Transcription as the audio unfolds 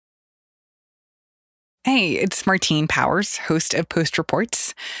Hey, it's Martine Powers, host of Post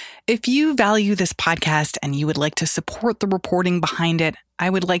Reports. If you value this podcast and you would like to support the reporting behind it, I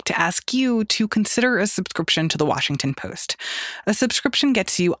would like to ask you to consider a subscription to The Washington Post. A subscription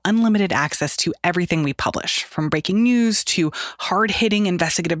gets you unlimited access to everything we publish, from breaking news to hard-hitting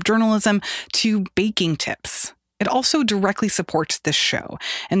investigative journalism to baking tips. It also directly supports this show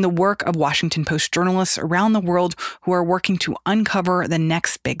and the work of Washington Post journalists around the world who are working to uncover the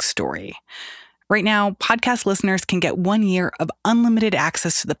next big story. Right now, podcast listeners can get 1 year of unlimited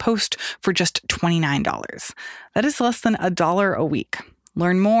access to the Post for just $29. That is less than $1 a week.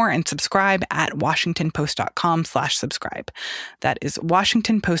 Learn more and subscribe at washingtonpost.com/subscribe. That is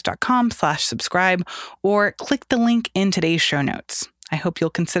washingtonpost.com/subscribe, or click the link in today's show notes. I hope you'll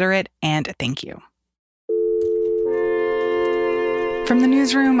consider it, and thank you. From the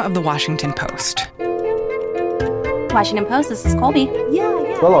newsroom of The Washington Post. Washington Post, this is Colby.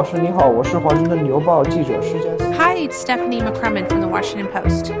 Hi, it's Stephanie McCrumman from The Washington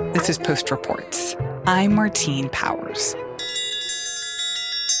Post. This is Post Reports. I'm Martine Powers.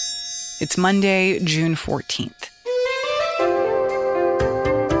 It's Monday, June 14th.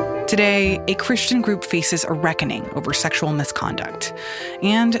 Today, a Christian group faces a reckoning over sexual misconduct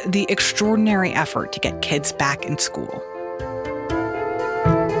and the extraordinary effort to get kids back in school.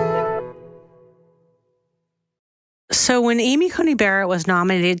 So when Amy Coney Barrett was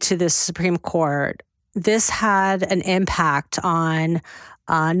nominated to the Supreme Court, this had an impact on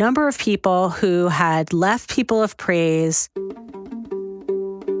a number of people who had left People of Praise.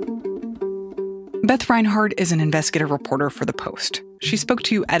 Beth Reinhardt is an investigative reporter for The Post. She spoke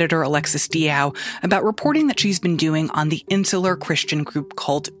to editor Alexis Diao about reporting that she's been doing on the insular Christian group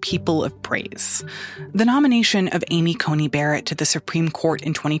called People of Praise. The nomination of Amy Coney Barrett to the Supreme Court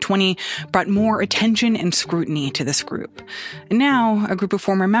in 2020 brought more attention and scrutiny to this group. And now, a group of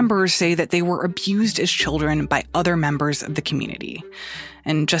former members say that they were abused as children by other members of the community.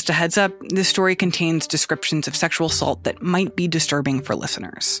 And just a heads up, this story contains descriptions of sexual assault that might be disturbing for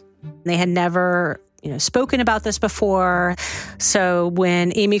listeners. They had never, spoken about this before. So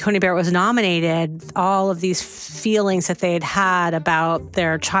when Amy Coney Barrett was nominated, all of these feelings that they had had about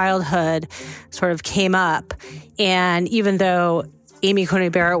their childhood sort of came up. And even though Amy Coney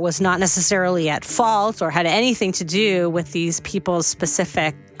Barrett was not necessarily at fault or had anything to do with these people's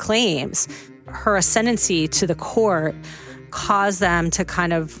specific claims, her ascendancy to the court caused them to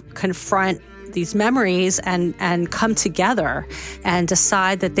kind of confront these memories and come together and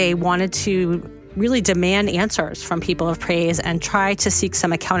decide that they wanted to really demand answers from People of Praise and try to seek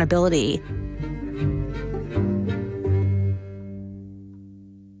some accountability.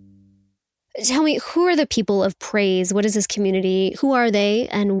 Tell me, who are the People of Praise? What is this community? Who are they?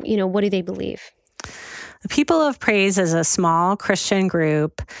 And, what do they believe? The People of Praise is a small Christian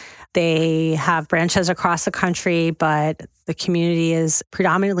group. They have branches across the country, but the community is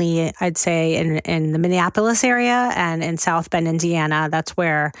predominantly, I'd say, in the Minneapolis area and in South Bend, Indiana. That's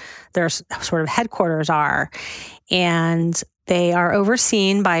where their sort of headquarters are. And they are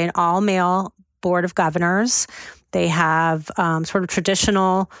overseen by an all-male board of governors. They have sort of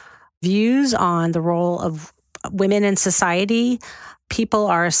traditional views on the role of women in society. People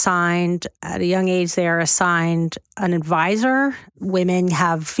are assigned, at a young age, they are assigned an advisor. Women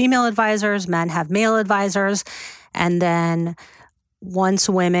have female advisors, men have male advisors. And then once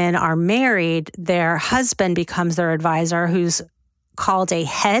women are married, their husband becomes their advisor, who's called a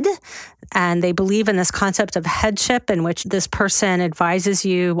head. And they believe in this concept of headship, in which this person advises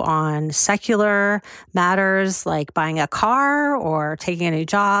you on secular matters like buying a car or taking a new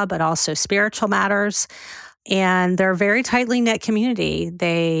job, but also spiritual matters. And they're a very tightly knit community.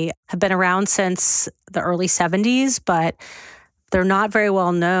 They have been around since the early 70s, but they're not very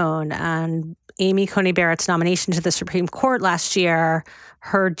well known. And Amy Coney Barrett's nomination to the Supreme Court last year,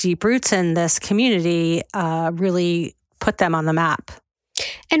 her deep roots in this community really put them on the map.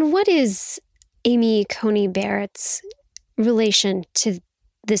 And what is Amy Coney Barrett's relation to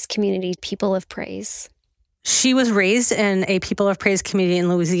this community, People of Praise? She was raised in a People of Praise community in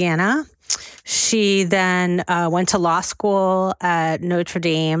Louisiana. She then went to law school at Notre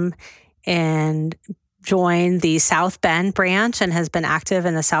Dame and joined the South Bend branch and has been active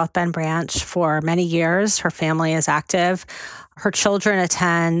in the South Bend branch for many years. Her family is active. Her children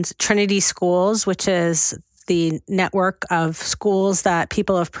attend Trinity Schools, which is the network of schools that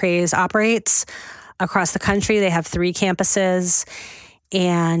People of Praise operates across the country. They have 3 campuses.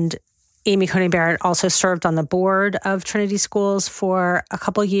 And Amy Coney Barrett also served on the board of Trinity Schools for a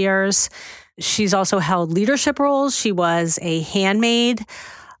couple years. She's also held leadership roles. She was a handmaid,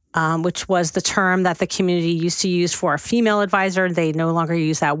 which was the term that the community used to use for a female advisor. They no longer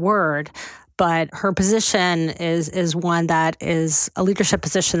use that word. but her position is one that is a leadership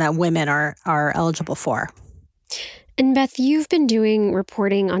position that women are eligible for. And Beth, you've been doing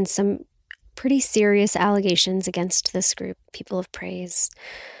reporting on some pretty serious allegations against this group, People of Praise.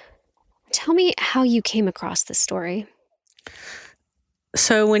 Tell me how you came across this story.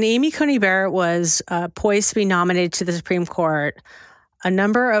 So when Amy Coney Barrett was poised to be nominated to the Supreme Court, a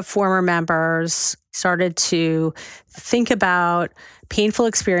number of former members started to think about painful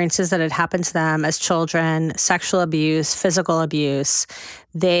experiences that had happened to them as children, sexual abuse, physical abuse.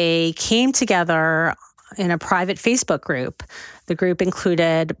 They came together in a private Facebook group. The group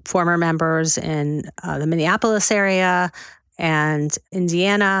included former members in the Minneapolis area and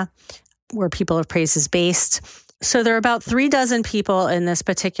Indiana, where People of Praise is based. So there are about 36 people in this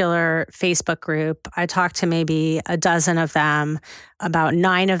particular Facebook group. I talked to maybe a dozen of them. About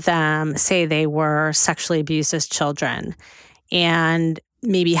 9 of them say they were sexually abused as children. And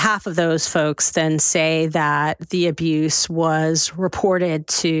maybe half of those folks then say that the abuse was reported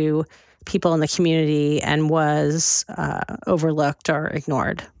to people in the community and was overlooked or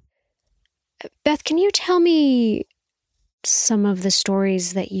ignored. Beth, can you tell me some of the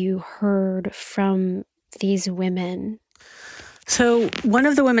stories that you heard from these women? So one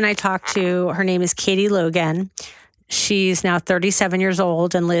of the women I talked to, her name is Katie Logan. She's now 37 years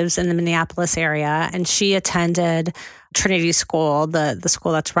old and lives in the Minneapolis area. And she attended Trinity School, the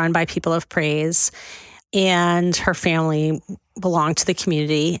school that's run by People of Praise. And her family belonged to the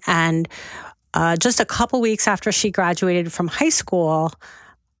community. And just a couple weeks after she graduated from high school,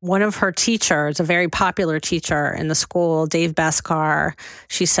 one of her teachers, a very popular teacher in the school, Dave Beskar,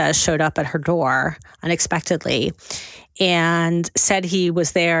 she says, showed up at her door unexpectedly and said he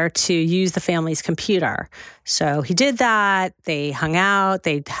was there to use the family's computer. So he did that. They hung out.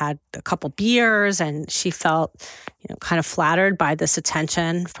 They had a couple beers, and she felt, kind of flattered by this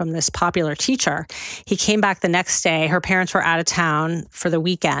attention from this popular teacher. He came back the next day. Her parents were out of town for the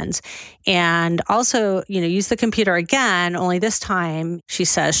weekend, and also, used the computer again. Only this time, she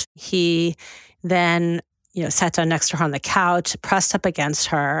says, he then sat down next to her on the couch, pressed up against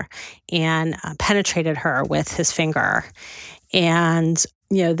her, and penetrated her with his finger. And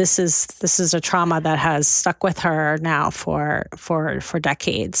this is a trauma that has stuck with her now for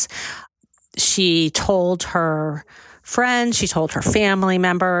decades. She told her friends, she told her family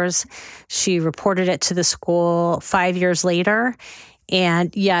members, she reported it to the school 5 years later.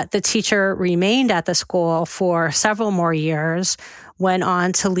 And yet the teacher remained at the school for several more years, went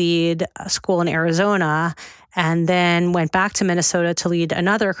on to lead a school in Arizona, and then went back to Minnesota to lead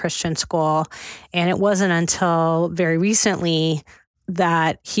another Christian school. And it wasn't until very recently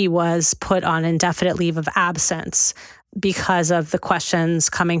that he was put on indefinite leave of absence because of the questions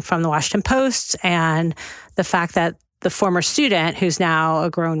coming from the Washington Post and the fact that the former student, who's now a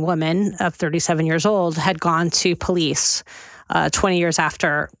grown woman of 37 years old, had gone to police 20 years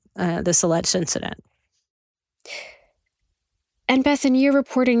after this alleged incident. And Beth, in your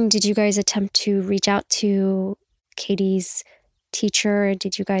reporting, did you guys attempt to reach out to Katie's teacher?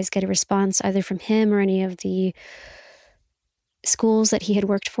 Did you guys get a response either from him or any of the schools that he had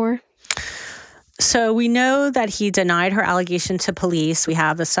worked for? So we know that he denied her allegation to police. We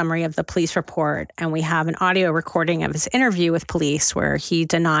have a summary of the police report, and we have an audio recording of his interview with police where he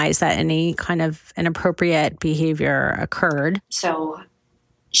denies that any kind of inappropriate behavior occurred. So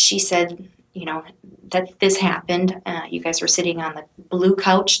she said, that this happened. You guys were sitting on the blue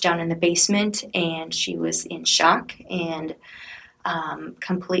couch down in the basement, and she was in shock and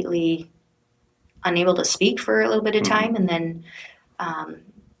completely unable to speak for a little bit of time, and then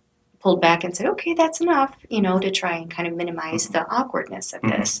pulled back and said, okay, that's enough, to try and kind of minimize the awkwardness of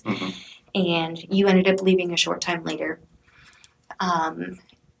this. And you ended up leaving a short time later. And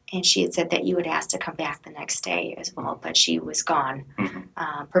she had said that you had asked to come back the next day as well, but she was gone,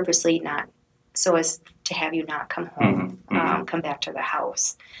 purposely not so as to have you not come home, come back to the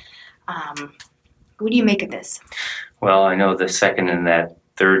house. What do you make of this? Well, I know the second and that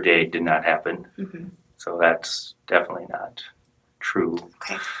third day did not happen. So that's definitely not true.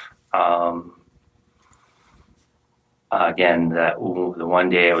 Okay. Again, the one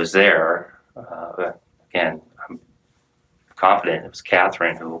day I was there, again, I'm confident it was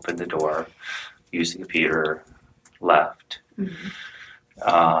Catherine who opened the door, used the computer, left.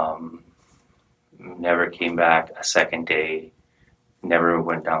 Never came back a second day, never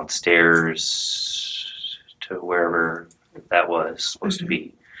went downstairs to wherever that was supposed to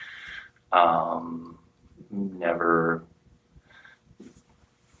be. Never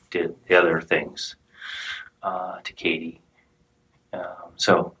did the other things to Katie.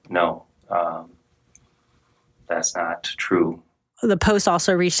 So no, that's not true. The Post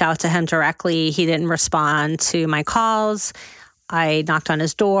also reached out to him directly. He didn't respond to my calls. I knocked on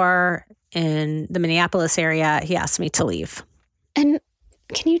his door in the Minneapolis area. He asked me to leave. And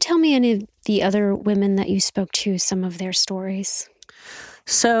can you tell me any of the other women that you spoke to, some of their stories?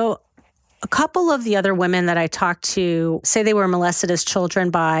 So a couple of the other women that I talked to say they were molested as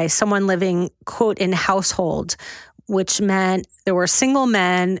children by someone living, quote, in household, which meant there were single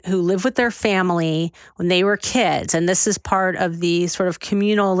men who lived with their family when they were kids. And this is part of the sort of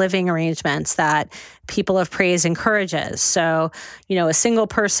communal living arrangements that People of Praise encourages. So, a single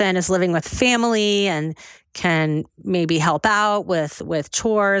person is living with family and can maybe help out with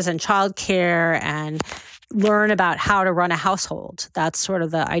chores and childcare and learn about how to run a household. That's sort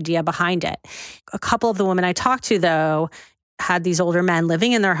of the idea behind it. A couple of the women I talked to, though, had these older men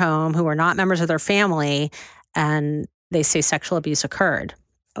living in their home who were not members of their family, and they say sexual abuse occurred.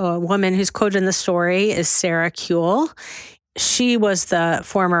 A woman who's quoted in the story is Sarah Kuehl. She was the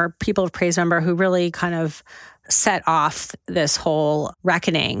former People of Praise member who really kind of set off this whole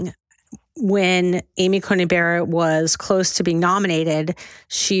reckoning. When Amy Coney Barrett was close to being nominated,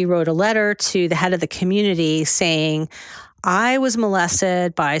 she wrote a letter to the head of the community saying, I was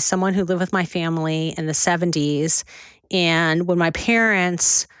molested by someone who lived with my family in the 70s. And when my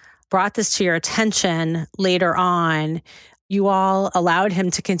parents brought this to your attention later on, you all allowed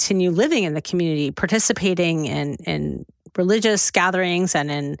him to continue living in the community, participating in religious gatherings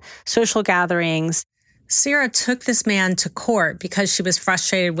and in social gatherings. Sarah took this man to court because she was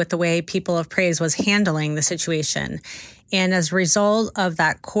frustrated with the way People of Praise was handling the situation. And as a result of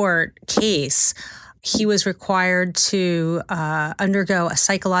that court case, he was required to undergo a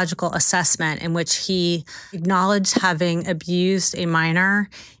psychological assessment in which he acknowledged having abused a minor,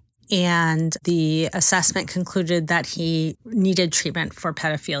 and the assessment concluded that he needed treatment for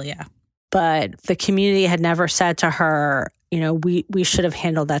pedophilia. But the community had never said to her, we should have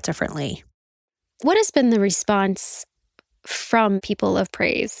handled that differently. What has been the response from People of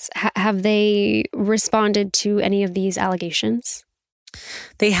Praise? Have they responded to any of these allegations?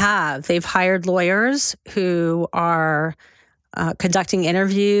 They have. They've hired lawyers who are conducting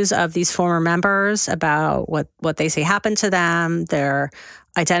interviews of these former members about what they say happened to them. They're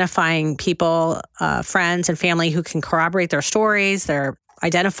identifying people, friends and family who can corroborate their stories. They're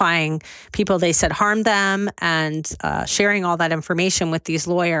identifying people they said harmed them and sharing all that information with these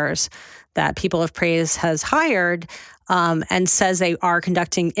lawyers that People of Praise has hired, and says they are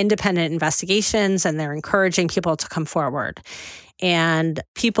conducting independent investigations and they're encouraging people to come forward. And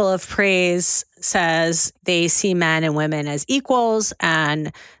People of Praise says they see men and women as equals,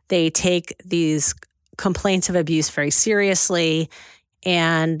 and they take these complaints of abuse very seriously.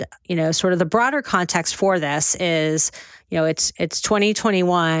 And, sort of the broader context for this is, it's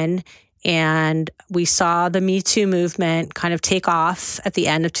 2021, and we saw the Me Too movement kind of take off at the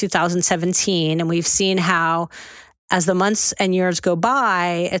end of 2017. And we've seen how, as the months and years go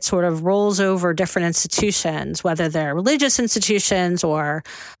by, it sort of rolls over different institutions, whether they're religious institutions or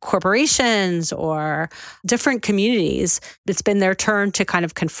corporations or different communities. It's been their turn to kind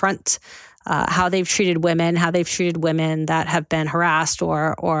of confront how they've treated women, that have been harassed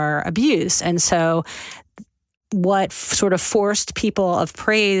or abused. And so what sort of forced People of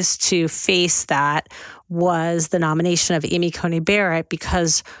Praise to face that was the nomination of Amy Coney Barrett,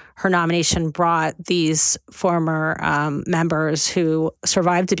 because her nomination brought these former members who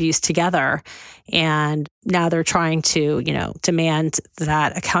survived abuse together. And now they're trying to, demand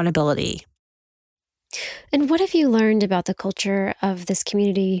that accountability. And what have you learned about the culture of this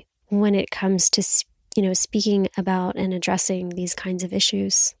community when it comes to, speaking about and addressing these kinds of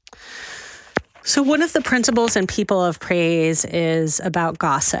issues? So one of the principles in People of Praise is about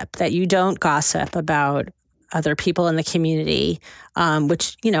gossip, that you don't gossip about other people in the community,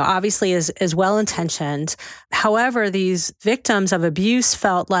 which, obviously is well-intentioned. However, these victims of abuse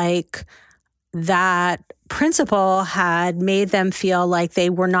felt like that principle had made them feel like they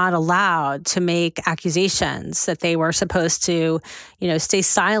were not allowed to make accusations, that they were supposed to, stay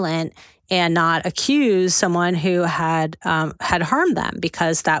silent and not accuse someone who had harmed them,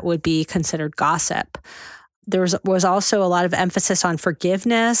 because that would be considered gossip. There was also a lot of emphasis on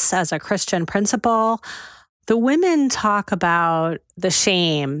forgiveness as a Christian principle. The women talk about the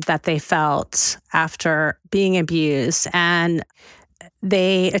shame that they felt after being abused, and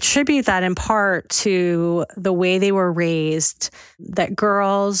they attribute that in part to the way they were raised, that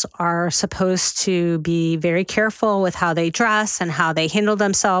girls are supposed to be very careful with how they dress and how they handle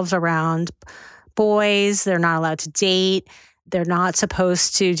themselves around boys. They're not allowed to date. They're not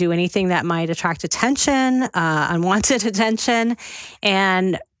supposed to do anything that might attract attention, unwanted attention.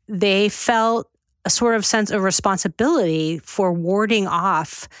 And they felt a sort of sense of responsibility for warding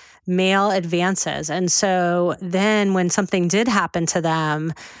off male advances. And so then when something did happen to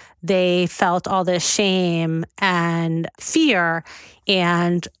them, they felt all this shame and fear,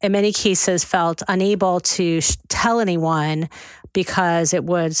 and in many cases felt unable to tell anyone because it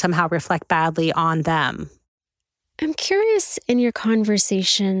would somehow reflect badly on them. I'm curious, in your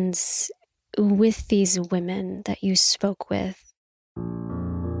conversations with these women that you spoke with,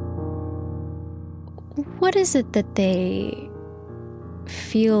 what is it that they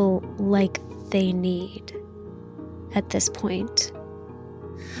feel like they need at this point?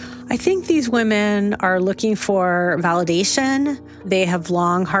 I think these women are looking for validation. They have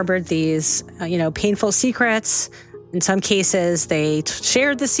long harbored these, painful secrets. In some cases, they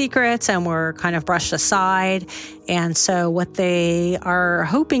shared the secrets and were kind of brushed aside. And so what they are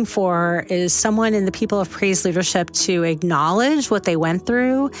hoping for is someone in the People of Praise leadership to acknowledge what they went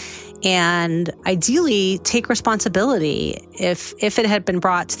through and ideally take responsibility. If it had been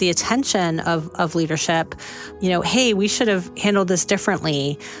brought to the attention of leadership, hey, we should have handled this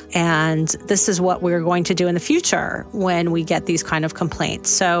differently. And this is what we're going to do in the future when we get these kind of complaints.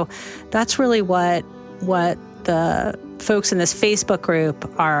 So that's really what the folks in this Facebook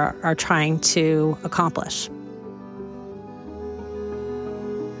group are trying to accomplish.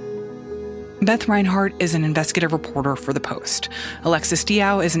 Beth Reinhardt is an investigative reporter for The Post. Alexis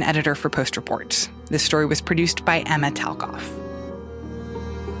Diao is an editor for Post Reports. This story was produced by Emma Talkoff.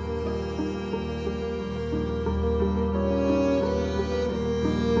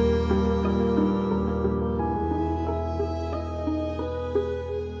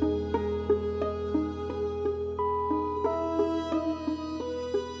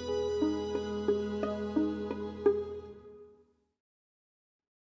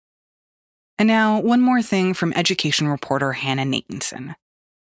 And now, one more thing from education reporter Hannah Natanson.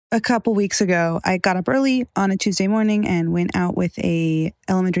 A couple weeks ago, I got up early on a Tuesday morning and went out with a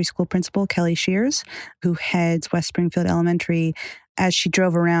elementary school principal, Kelly Shears, who heads West Springfield Elementary, as she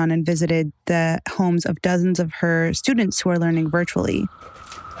drove around and visited the homes of dozens of her students who are learning virtually.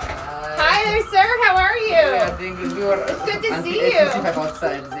 Hi there, sir. How are you? It's good to see you.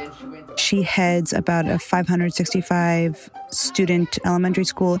 She heads about a 565 student elementary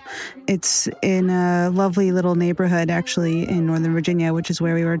school. It's in a lovely little neighborhood, actually, in Northern Virginia, which is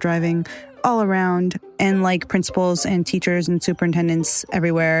where we were driving all around. And like principals and teachers and superintendents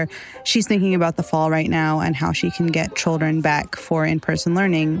everywhere, she's thinking about the fall right now and how she can get children back for in-person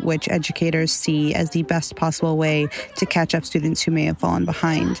learning, which educators see as the best possible way to catch up students who may have fallen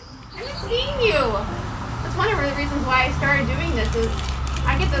behind. I haven't seen you. That's one of the reasons why I started doing this is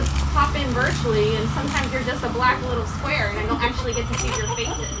I get to pop in virtually, and sometimes you're just a black little square, and I don't actually get to see your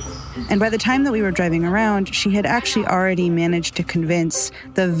faces. And by the time that we were driving around, she had actually already managed to convince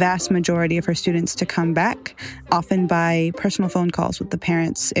the vast majority of her students to come back, often by personal phone calls with the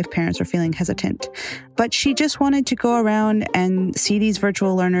parents if parents are feeling hesitant. But she just wanted to go around and see these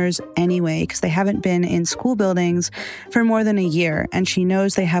virtual learners anyway, because they haven't been in school buildings for more than a year. And she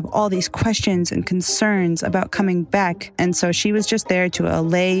knows they have all these questions and concerns about coming back. And so she was just there to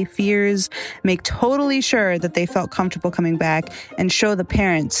allay fears, make totally sure that they felt comfortable coming back, and show the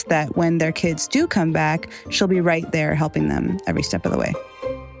parents that when their kids do come back, she'll be right there helping them every step of the way.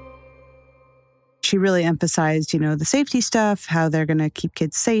 She really emphasized, the safety stuff, how they're going to keep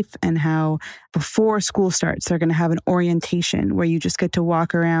kids safe, and how before school starts, they're going to have an orientation where you just get to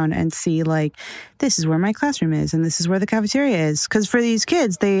walk around and see, this is where my classroom is and this is where the cafeteria is. Because for these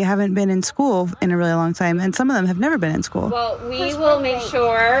kids, they haven't been in school in a really long time, and some of them have never been in school. Well, we will make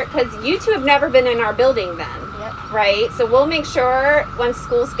sure, because you two have never been in our building then, right? So we'll make sure once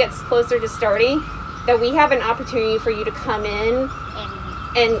school gets closer to starting that we have an opportunity for you to come in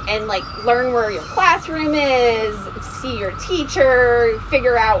and learn where your classroom is, see your teacher,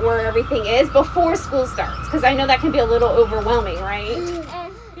 figure out where everything is before school starts. Because I know that can be a little overwhelming, right?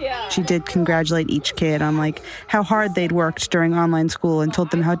 Yeah. She did congratulate each kid on how hard they'd worked during online school and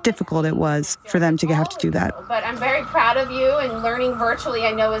told them how difficult it was for them to have to do that. But I'm very proud of you, and learning virtually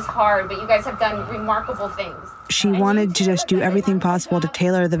I know is hard, but you guys have done remarkable things. She wanted to just do everything possible to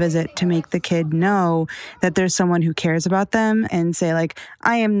tailor the visit to make the kid know that there's someone who cares about them and say,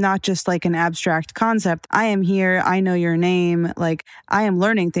 I am not just an abstract concept. I am here. I know your name. I am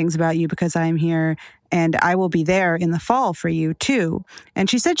learning things about you because I am here. And I will be there in the fall for you, too. And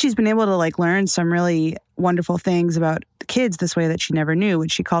she said she's been able to, learn some really wonderful things about kids this way that she never knew,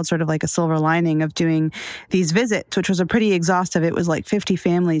 which she called sort of like a silver lining of doing these visits, which was a pretty exhaustive. It was like 50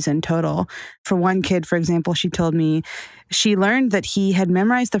 families in total. For one kid, for example, she told me she learned that he had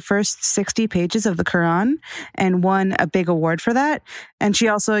memorized the first 60 pages of the Quran and won a big award for that. And she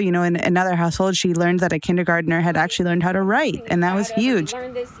also, in another household, she learned that a kindergartner had actually learned how to write, and that was huge.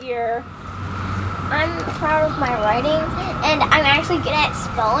 Learned this year. I'm proud of my writing, and I'm actually good at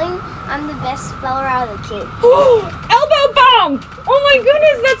spelling. I'm the best speller out of the kids. Elbow bump! Oh my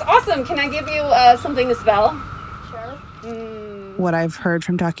goodness, that's awesome. Can I give you something to spell? Sure. What I've heard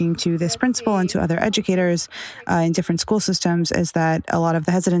from talking to this principal and to other educators in different school systems is that a lot of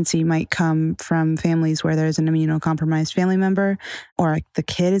the hesitancy might come from families where there's an immunocompromised family member or the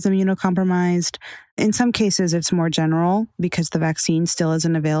kid is immunocompromised. In some cases, it's more general because the vaccine still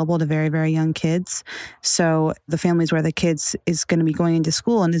isn't available to very, very young kids. So the families where the kids is going to be going into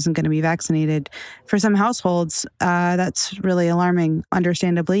school and isn't going to be vaccinated, for some households, that's really alarming,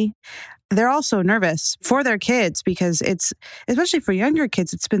 understandably. They're also nervous for their kids because it's, especially for younger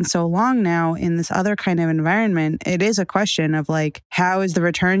kids, it's been so long now in this other kind of environment. It is a question of how is the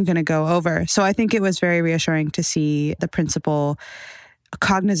return going to go over? So I think it was very reassuring to see the principal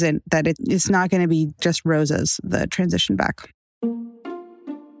cognizant that it's not going to be just roses, the transition back.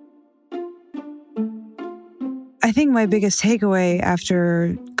 I think my biggest takeaway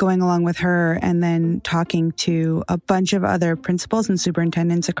after going along with her and then talking to a bunch of other principals and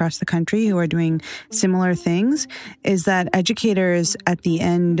superintendents across the country who are doing similar things is that educators at the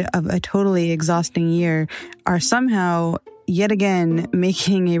end of a totally exhausting year are somehow yet again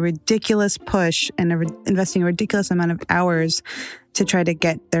making a ridiculous push and investing a ridiculous amount of hours to try to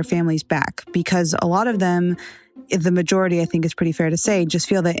get their families back, because a lot of them, the majority, I think is pretty fair to say, just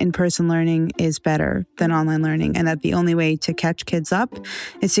feel that in-person learning is better than online learning and that the only way to catch kids up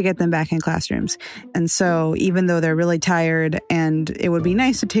is to get them back in classrooms. And so even though they're really tired and it would be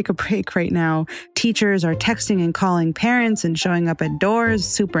nice to take a break right now, teachers are texting and calling parents and showing up at doors.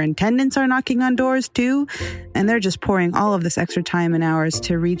 Superintendents are knocking on doors too. And they're just pouring all of this extra time and hours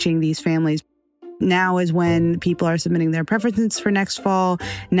to reaching these families. Now is when people are submitting their preferences for next fall.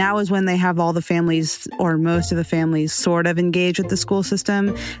 Now is when they have all the families or most of the families sort of engaged with the school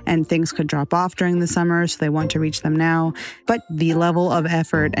system, and things could drop off during the summer, so they want to reach them now. But the level of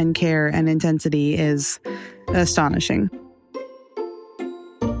effort and care and intensity is astonishing.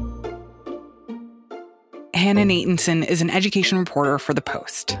 Hannah Natanson is an education reporter for The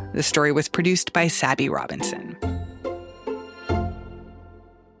Post. The story was produced by Sabby Robinson.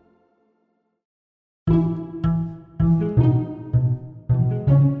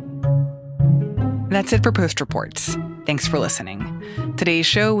 That's it for Post Reports. Thanks for listening. Today's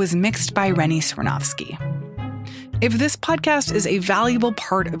show was mixed by Rennie Swernovsky. If this podcast is a valuable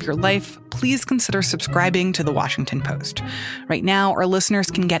part of your life, please consider subscribing to The Washington Post. Right now, our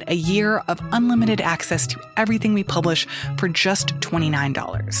listeners can get a year of unlimited access to everything we publish for just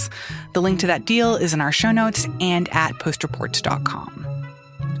 $29. The link to that deal is in our show notes and at postreports.com.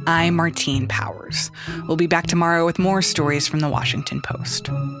 I'm Martine Powers. We'll be back tomorrow with more stories from The Washington Post.